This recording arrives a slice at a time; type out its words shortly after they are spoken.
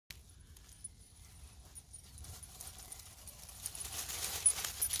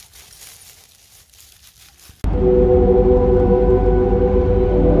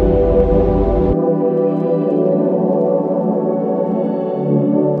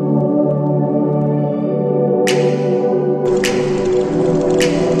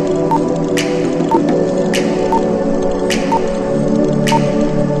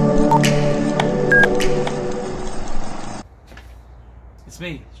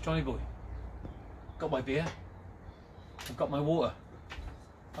Johnny boy. Got my beer. I've got my water.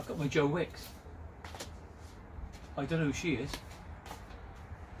 I've got my Joe Wicks. I don't know who she is.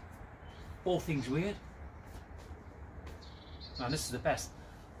 All things weird. And this is the best.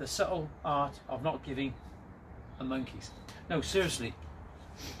 The subtle art of not giving a monkeys. No, seriously.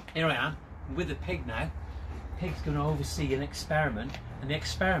 Here I am with the pig now. Pig's going to oversee an experiment, and the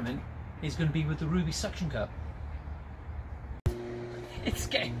experiment is going to be with the Rubi suction cup. It's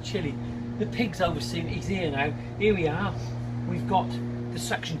getting chilly. The pig's overseeing it. He's here now. Here we are. We've got the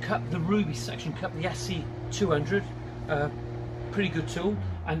suction cup, the Rubi suction cup, the SC200. Pretty good tool.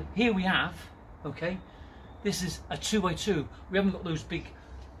 And here we have, okay, this is a 2x2. We haven't got those big,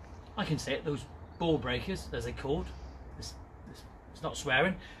 I can say it, those ball breakers, as they're called. It's not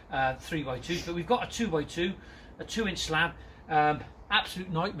swearing. 3x2s, but we've got a 2x2, a 2-inch slab.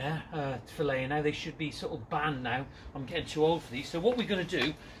 Absolute nightmare for laying now. They should be sort of banned now. I'm getting too old for these. So what we're going to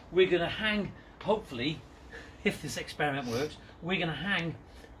do, we're going to hang, hopefully, if this experiment works, we're going to hang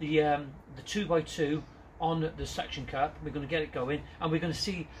the 2x2 on the suction cup. We're going to get it going, and we're going to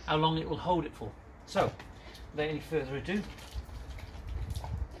see how long it will hold it for. So, without any further ado,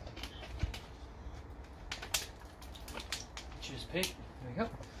 cheers pig. There we go.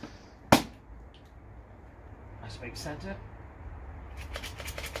 Nice big centre.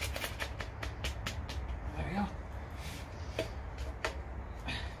 There we go.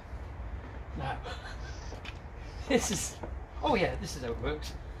 Now, this is, oh yeah, this is how it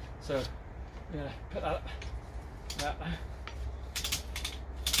works. So, I'm going to put that there.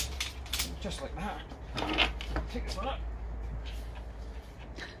 Just like that. Pick this one up.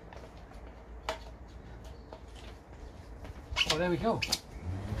 Oh, there we go.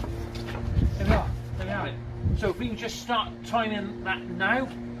 There we are. There we have it. So if we can just start timing that now,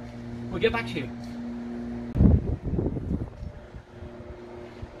 we'll get back to you.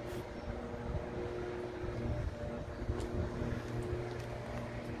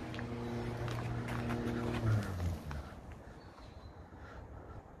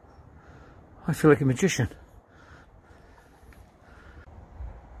 I feel like a magician.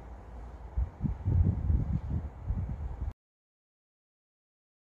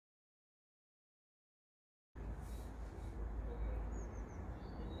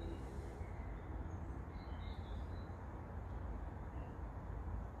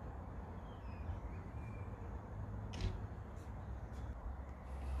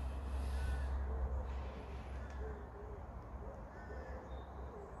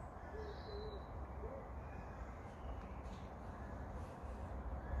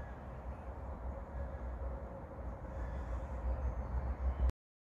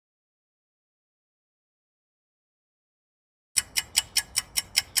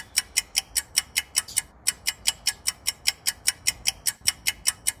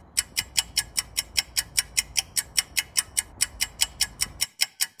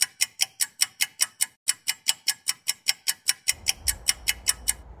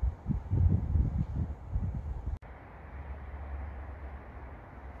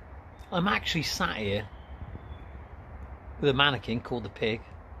 I'm actually sat here with a mannequin called the pig.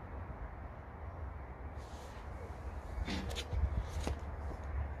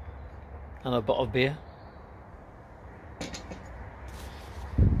 And a bottle of beer.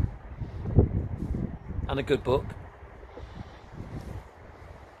 And a good book.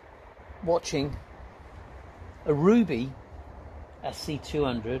 Watching a Rubi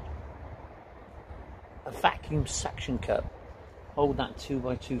SC200, a vacuum suction cup, hold that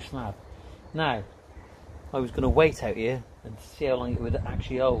 2x2 slab. Now, I was going to wait out here and see how long it would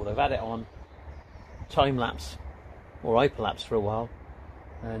actually hold. I've had it on time lapse or hyperlapse for a while,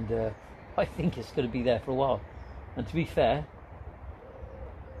 and I think it's going to be there for a while. And to be fair,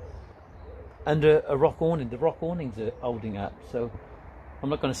 under a rock awning, the rock awnings are holding up, so I'm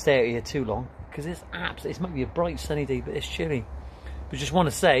not going to stay out here too long because it's absolutely, it might be a bright sunny day, but it's chilly. But just want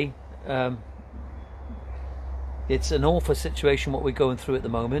to say, it's an awful situation what we're going through at the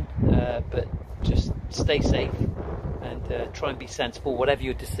moment, but just stay safe and try and be sensible whatever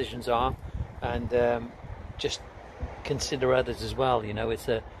your decisions are, and just consider others as well. You know, it's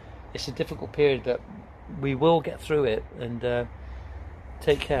a difficult period, but we will get through it, and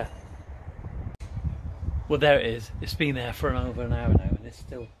take care. Well, there it is. It's been there for over an hour now, and it's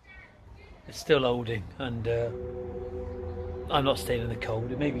still holding, and I'm not staying in the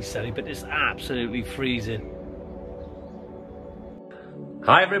cold. It may be sunny, but it's absolutely freezing.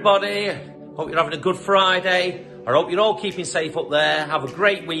 Hi everybody, hope you're having a good Friday. I hope you're all keeping safe up there. Have a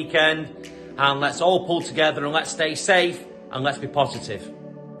great weekend, and let's all pull together and let's stay safe and let's be positive.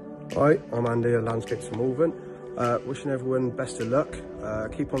 Hi, I'm Andy at Landscapes for Moving. Wishing everyone best of luck.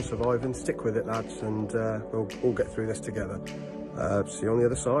 Keep on surviving, stick with it, lads, and we'll all get through this together. See you on the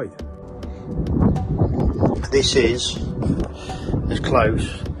other side. This is as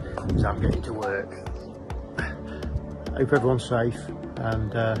close as I'm getting to work. Hope everyone's safe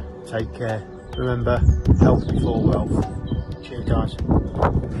and take care. Remember, health before wealth. Cheers, guys.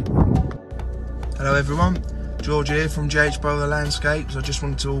 Hello everyone, George here from JH Brother Landscapes. I just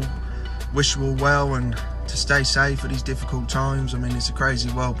wanted to wish you all well and to stay safe at these difficult times. I mean, it's a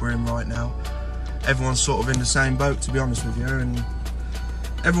crazy world we're in right now. Everyone's sort of in the same boat, to be honest with you, and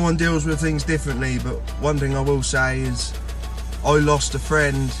everyone deals with things differently. But one thing I will say is I lost a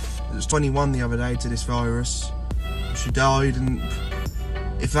friend that was 21 the other day to this virus. She died, and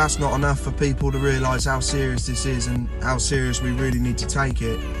if that's not enough for people to realise how serious this is and how serious we really need to take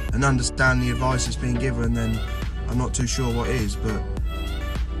it and understand the advice that's being given, then I'm not too sure what is. But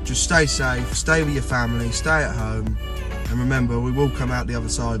just stay safe, stay with your family, stay at home, and remember, we will come out the other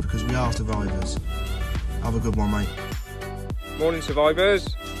side because we are survivors. Have a good one, mate. Morning,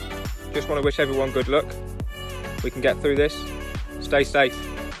 survivors. Just want to wish everyone good luck. We can get through this. Stay safe.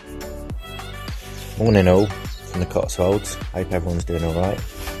 Morning all from the Cotswolds. Hope everyone's doing alright.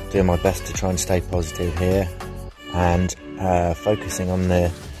 Doing my best to try and stay positive here, and focusing on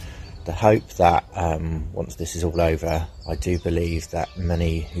the hope that once this is all over, I do believe that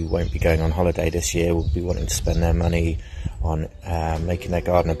many who won't be going on holiday this year will be wanting to spend their money on making their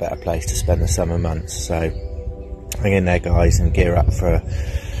garden a better place to spend the summer months. So hang in there, guys, and gear up for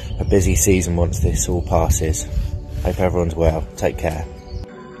a busy season once this all passes. Hope everyone's well. Take care.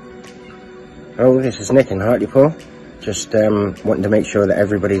 Hello, this is Nick in Hartlepool. Just wanting to make sure that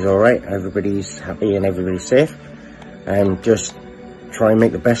everybody's alright, everybody's happy and everybody's safe, and just try and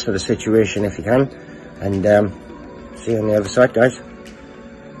make the best of the situation if you can, and see you on the other side, guys.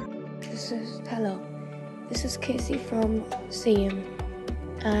 Hello, this is Casey from Seaham,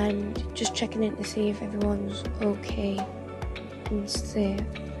 and just checking in to see if everyone's okay and safe.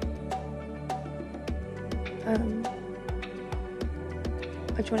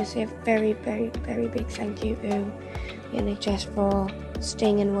 I just want to say a very, very, very big thank you to the NHS for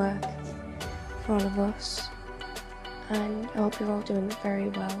staying in work for all of us, and I hope you're all doing very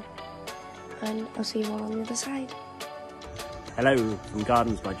well, and I'll see you all on the other side. Hello from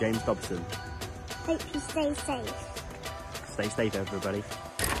Gardens by James Dobson. Hope you stay safe. Stay safe, everybody.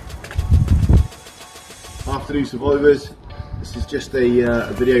 Afternoon, survivors. This is just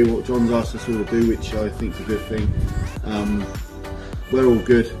a video what John's asked us all to do, which I think is a good thing. We're all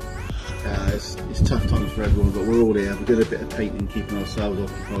good. It's tough times for everyone, but we're all here. We're doing a bit of painting, keeping ourselves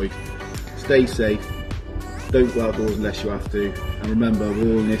occupied. Stay safe. Don't go outdoors unless you have to. And remember,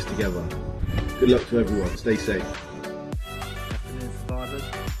 we're all in this together. Good luck to everyone. Stay safe. Afternoon, survivors.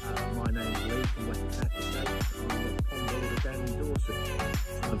 My name is Lee from West Saturday. I'm a pond builder down in Dorset.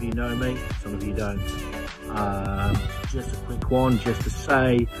 Some of you know me, some of you don't. Just a quick one, just to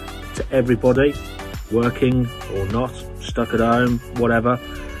say to everybody, working or not, stuck at home, whatever,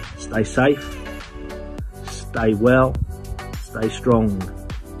 stay safe, stay well, stay strong.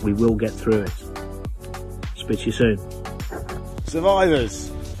 We will get through it. Speak to you soon. Survivors,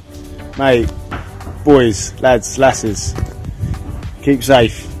 mate, boys, lads, lasses, keep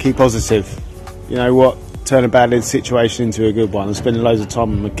safe, keep positive. You know what? Turn a bad situation into a good one. I'm spending loads of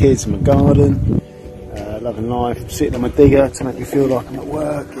time with my kids in my garden, loving life, sitting on my digger to make me feel like I'm at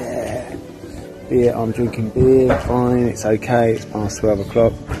work. Yeah. Beer, I'm drinking beer, fine, it's okay, it's past 12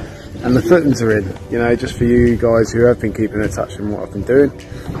 o'clock. And the footings are in, you know, just for you guys who have been keeping in touch with what I've been doing.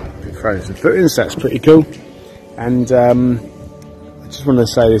 I've been throwing some footings, that's pretty cool. And I just want to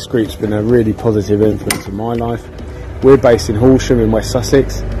say this group's been a really positive influence in my life. We're based in Horsham in West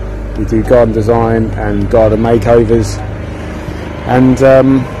Sussex. We do garden design and garden makeovers.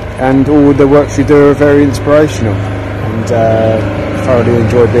 And all the works we do are very inspirational. And thoroughly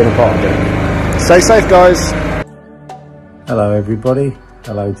enjoy being a part of it. Stay safe, guys. Hello everybody,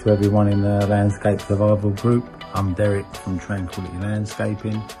 hello to everyone in the Landscape Survival Group. I'm Derek from Tranquility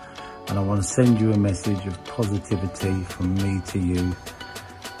Landscaping, and I want to send you a message of positivity from me to you.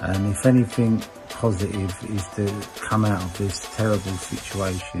 And if anything positive is to come out of this terrible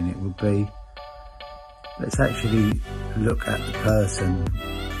situation, it would be, let's actually look at the person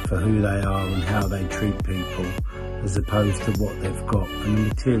for who they are and how they treat people, as opposed to what they've got and the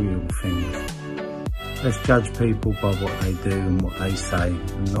material things. Let's judge people by what they do and what they say,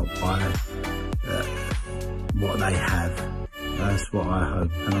 and not by what they have. That's what I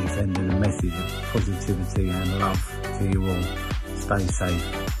hope, and I'm sending a message of positivity and love to you all. Stay safe.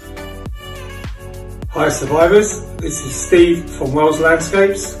 Hi survivors, this is Steve from Wells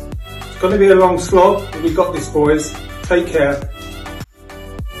Landscapes. going to be a long slog, but we got this, boys. Take care.